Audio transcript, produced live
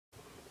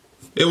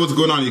Hey, what's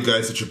going on, you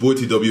guys? It's your boy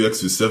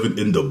TWX27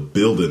 in the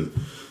building.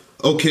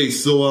 Okay,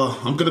 so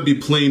I'm gonna be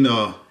playing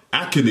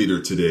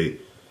Akinator today.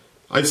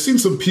 I've seen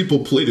some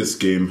people play this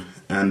game,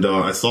 and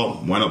I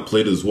thought, why not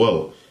play it as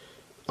well?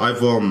 I've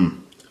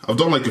done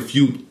like a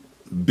few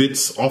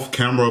bits off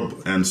camera,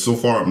 and so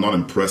far I'm not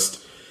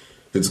impressed.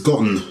 It's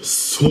gotten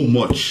so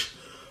much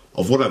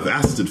of what I've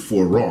asked it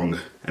for wrong,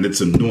 and it's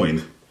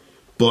annoying.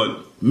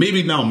 But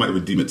maybe now it might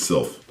redeem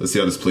itself. Let's see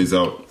how this plays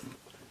out.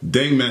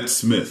 Dang Matt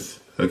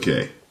Smith.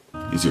 Okay.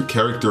 Is your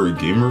character a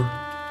gamer?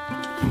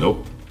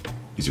 Nope.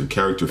 Is your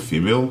character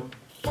female?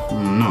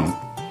 No.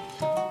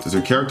 Does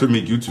your character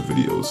make YouTube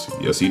videos?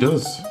 Yes, he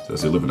does.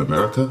 Does he live in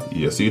America?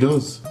 Yes, he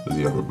does. Does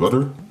he have a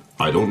brother?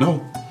 I don't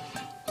know.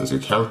 Does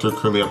your character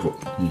currently have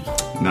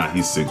a... Nah,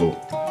 he's single.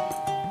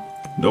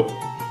 Nope.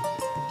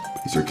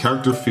 Is your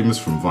character famous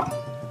from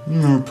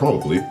Vine?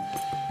 Probably.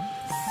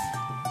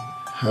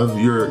 Have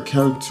your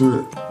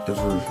character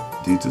ever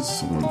dated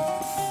someone?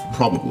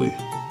 Probably.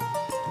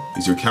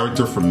 Is your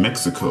character from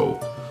Mexico?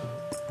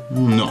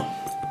 No.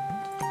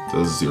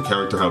 Does your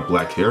character have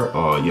black hair?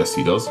 Yes,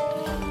 he does.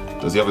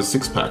 Does he have a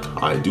six-pack?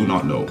 I do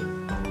not know.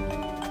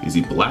 Is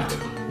he black?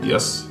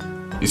 Yes.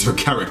 Is your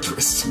character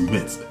a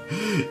Smith?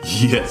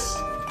 Yes.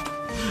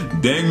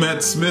 Dang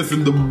Matt Smith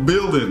in the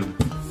building.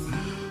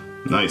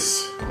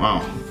 Nice.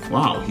 Wow.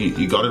 Wow,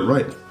 he got it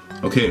right.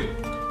 Okay,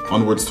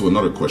 onwards to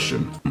another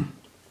question.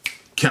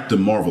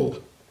 Captain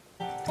Marvel.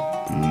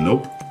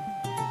 Nope.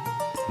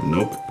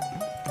 Nope.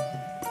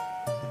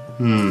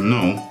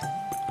 No.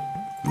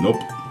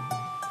 Nope.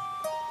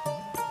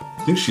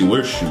 I think she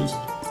wears shoes.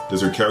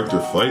 Does her character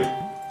fight?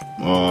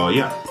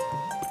 Yeah.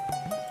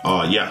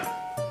 Yeah.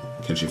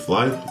 Can she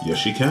fly? Yes,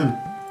 she can.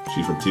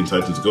 She from Teen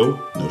Titans Go?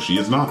 No, she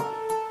is not.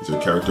 Is her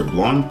character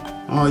blonde?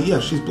 Yeah,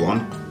 she's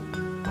blonde.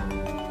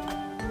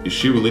 Is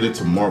she related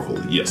to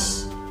Marvel?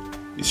 Yes.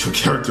 Is your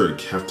character a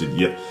captain?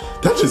 Yeah.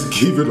 That just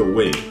gave it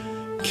away.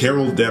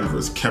 Carol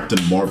Danvers,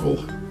 Captain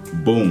Marvel.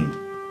 Boom.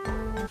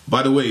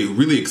 By the way,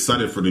 really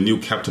excited for the new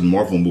Captain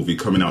Marvel movie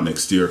coming out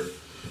next year.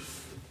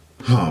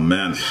 Oh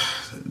man,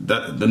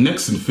 the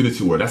next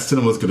Infinity War, that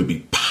cinema's gonna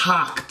be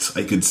packed.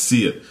 I could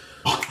see it.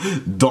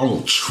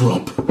 Donald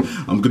Trump.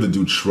 I'm gonna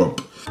do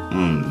Trump.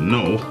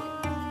 No.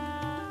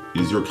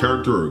 Is your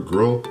character a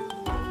girl?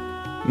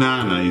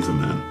 Nah, he's a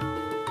man.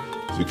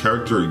 Is your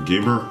character a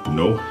gamer?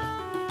 No.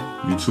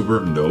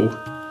 YouTuber? No.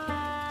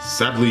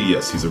 Sadly,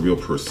 yes, he's a real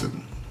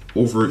person.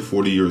 Over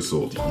 40 years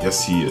old.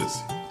 Yes, he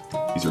is.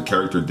 Is your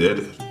character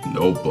dead?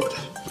 No, but...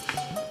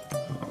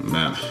 Oh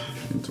man,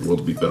 the world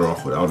would be better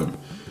off without him.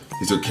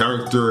 Is your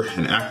character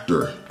an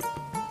actor?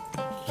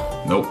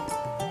 Nope.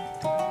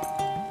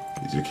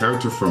 Is your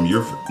character from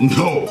your...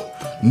 No!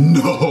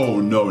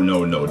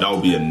 That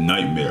would be a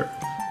nightmare.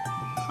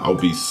 I would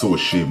be so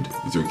ashamed.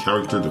 Is your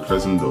character the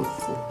president of...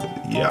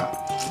 Yeah.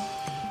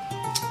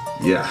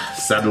 Yeah,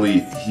 sadly,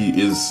 he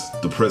is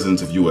the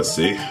president of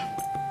USA.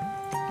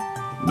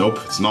 Nope,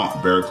 it's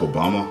not Barack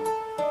Obama.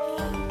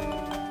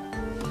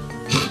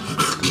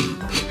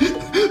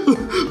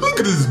 Look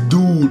at this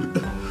dude.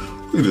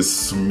 Look at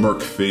this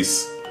smirk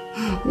face.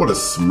 What a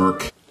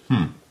smirk.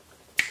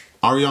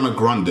 Ariana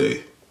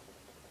Grande.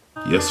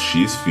 Yes,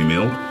 she's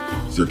female.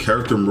 Is your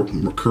character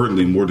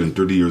currently more than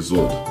 30 years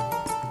old?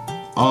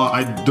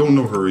 I don't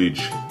know her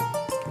age.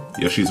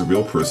 Yeah, she's a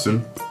real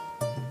person.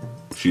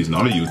 She's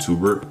not a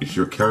YouTuber. Is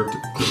your character...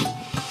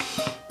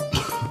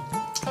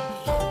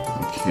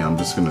 Okay, I'm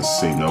just gonna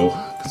say no,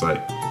 because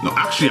No,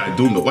 actually I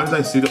don't know. Why did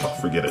I say that? Oh,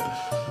 forget it.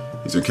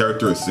 Is your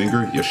character a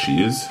singer? Yes,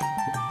 she is.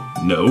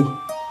 No.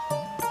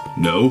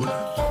 No.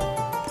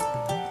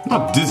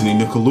 Not Disney,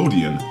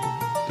 Nickelodeon.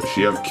 Does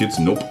she have kids?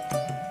 Nope.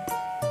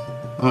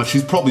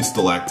 She's probably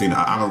still acting.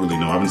 I don't really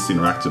know. I haven't seen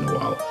her act in a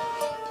while.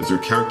 Does her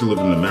character live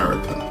in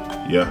America?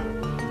 Yeah.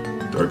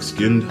 Dark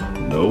skinned?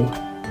 No.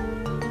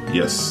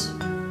 Yes.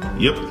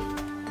 Yep.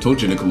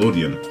 Told you,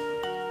 Nickelodeon.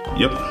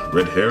 Yep.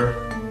 Red hair?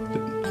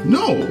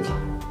 No.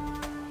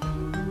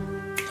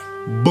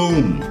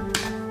 Boom.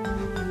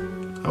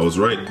 I was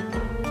right.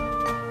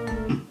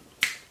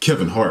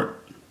 Kevin Hart.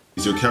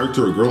 Is your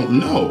character a girl?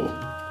 No.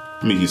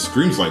 I mean, he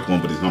screams like one,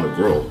 but he's not a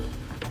girl.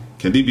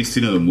 Can they be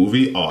seen in a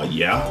movie?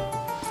 Yeah.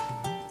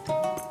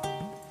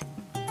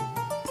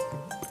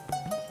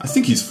 I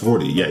think he's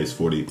 40. Yeah, he's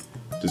 40.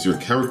 Does your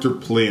character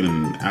play in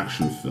an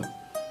action film?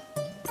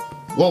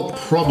 Well,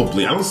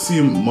 probably. I don't see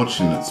him much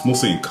in it. It's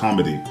mostly in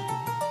comedy.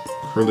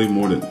 Curly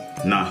more than...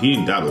 Nah, he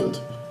ain't that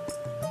old.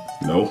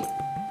 No.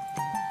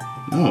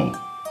 No.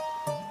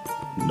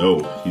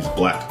 No, he's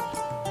black.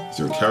 Is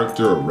your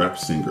character a rap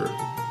singer?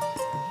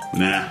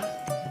 Nah.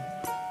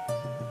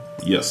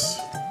 Yes.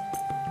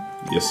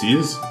 Yes, he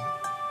is.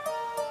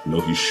 No,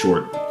 he's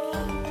short.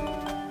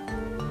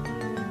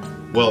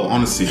 Well,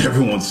 honestly,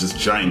 everyone's just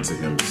giant to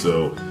him,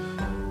 so...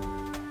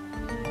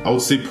 I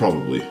would say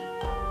probably.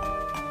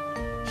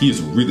 He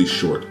is really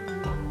short.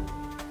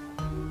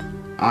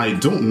 I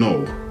don't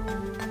know.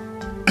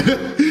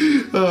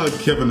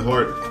 Kevin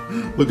Hart.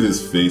 Look at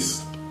his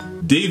face.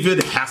 David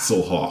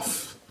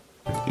Hasselhoff.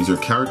 Is your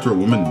character a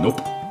woman?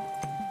 Nope.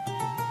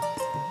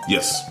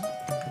 Yes.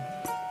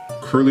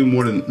 curly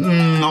more than...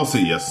 I'll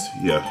say yes.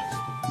 Yeah,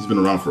 he's been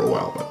around for a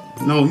while,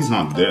 but no, he's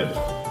not dead.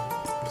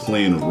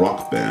 Playing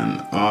rock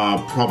band.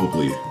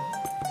 Probably.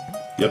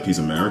 Yep, he's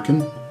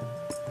American.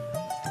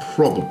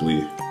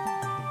 Probably.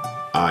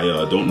 I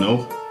don't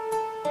know.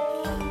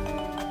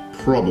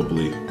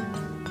 Probably.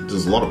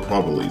 There's a lot of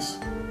probablys.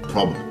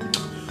 Probably.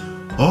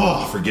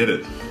 Oh, forget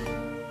it.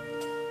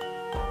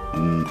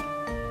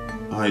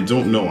 I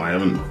don't know. I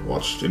haven't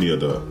watched any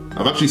of the...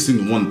 I've actually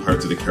seen one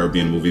Pirates of the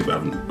Caribbean movie, but I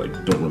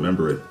haven't, don't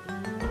remember it.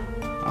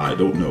 I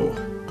don't know.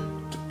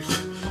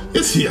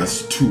 Yes, he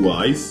has 2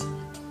 eyes.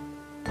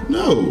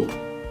 No.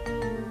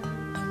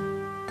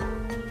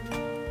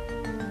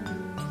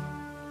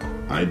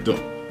 I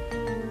don't...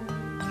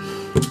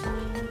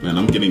 Man,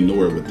 I'm getting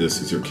nowhere with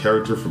this. Is your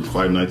character from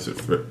Five Nights at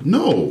Freddy's?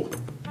 No.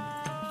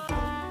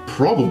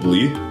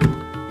 Probably.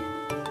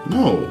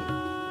 No.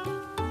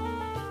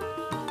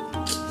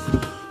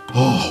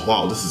 Oh,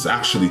 wow, this is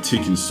actually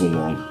taking so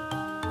long.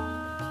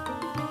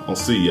 I'll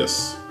say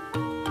yes.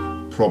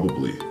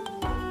 Probably.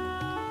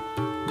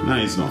 Nah,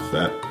 he's not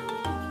fat.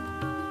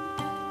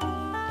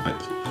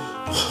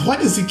 Why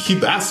does he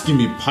keep asking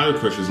me pirate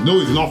questions? No,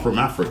 he's not from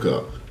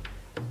Africa.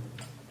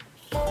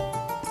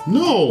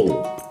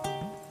 No.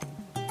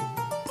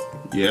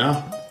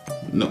 Yeah?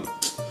 No.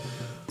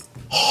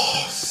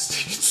 Oh, this is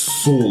taking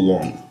so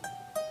long.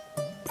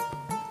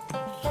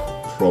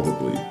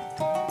 Probably.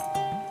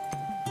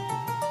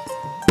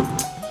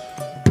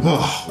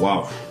 Oh,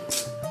 wow.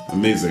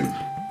 Amazing.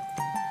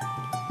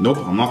 Nope,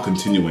 I'm not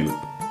continuing.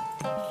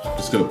 I'm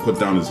just gonna put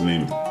down his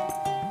name.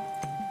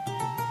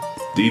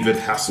 David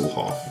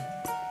Hasselhoff.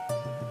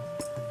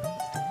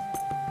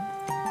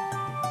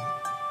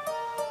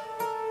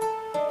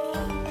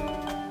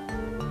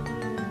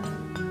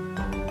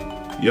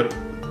 Yep.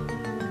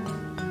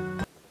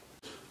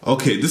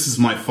 Okay, this is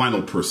my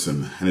final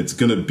person, and it's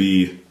gonna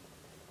be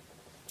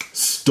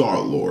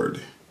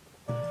Star-Lord.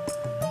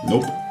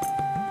 Nope.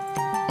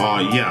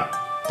 Yeah.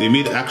 They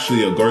made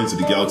actually a Guardians of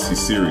the Galaxy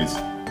series.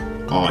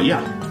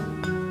 Yeah.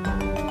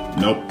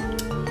 Nope.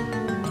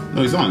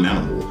 No, he's not an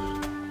animal.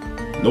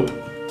 Nope.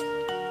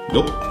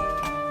 Nope.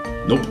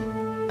 Nope.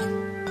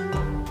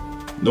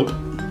 Nope.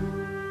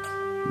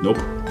 Nope.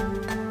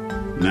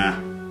 Nah.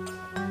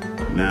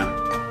 Nah.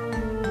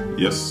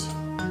 Yes.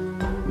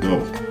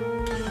 No.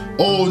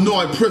 Oh no,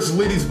 I pressed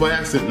ladies by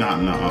accident.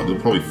 Nah, they'll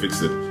probably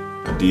fix it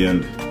at the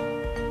end.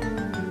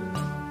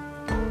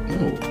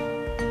 No.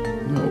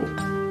 No.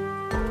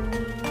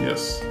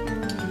 Yes.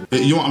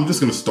 Hey, you know what, I'm just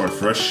gonna start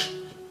fresh.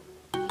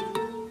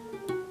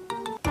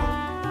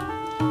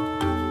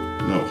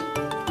 No.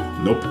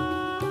 Nope.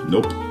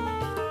 Nope.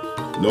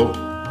 Nope.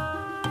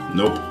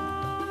 Nope.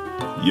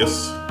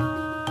 Yes.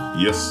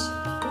 Yes.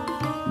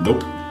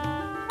 Nope.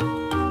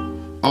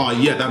 Oh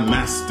yeah, that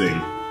mask thing.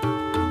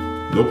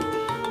 Nope.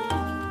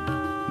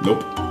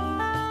 Nope.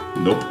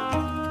 Nope.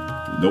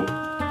 Nope.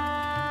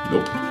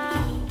 Nope.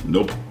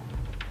 Nope.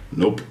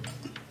 Nope.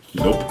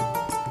 Nope.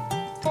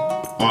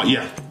 Oh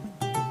yeah.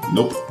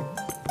 Nope.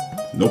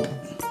 Nope.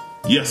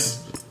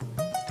 Yes.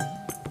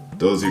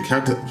 Does your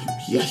character...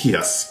 Yeah, he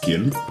has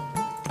skin.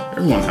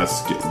 Everyone has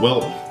skin.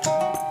 Well,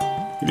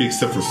 maybe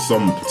except for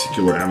some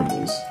particular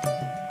animals.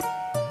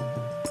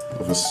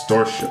 Of a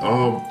starship.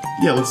 Oh,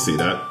 yeah, let's see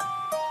that.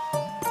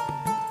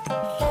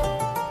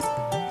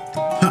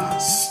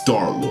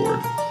 Star-Lord.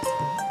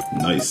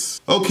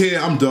 Nice. Okay,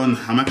 I'm done.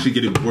 I'm actually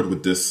getting bored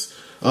with this.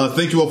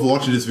 Thank you all for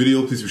watching this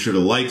video. Please be sure to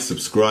like,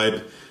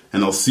 subscribe,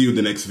 and I'll see you in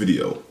the next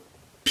video.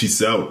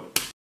 Peace out.